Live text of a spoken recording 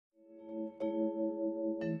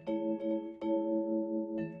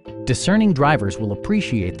Discerning drivers will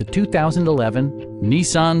appreciate the 2011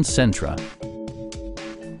 Nissan Sentra.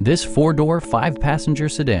 This four-door, five-passenger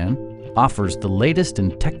sedan offers the latest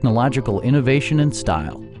in technological innovation and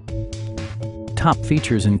style. Top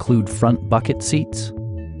features include front bucket seats,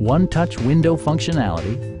 one-touch window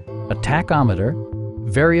functionality, a tachometer,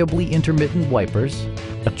 variably intermittent wipers,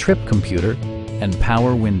 a trip computer, and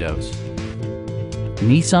power windows.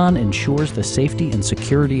 Nissan ensures the safety and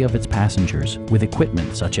security of its passengers with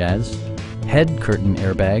equipment such as head curtain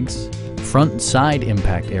airbags, front and side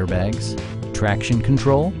impact airbags, traction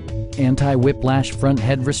control, anti-whiplash front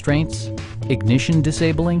head restraints, ignition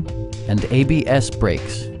disabling, and ABS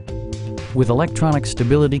brakes. With electronic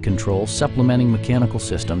stability control supplementing mechanical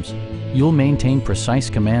systems, you'll maintain precise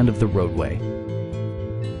command of the roadway.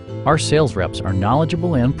 Our sales reps are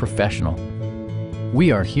knowledgeable and professional. We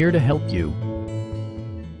are here to help you.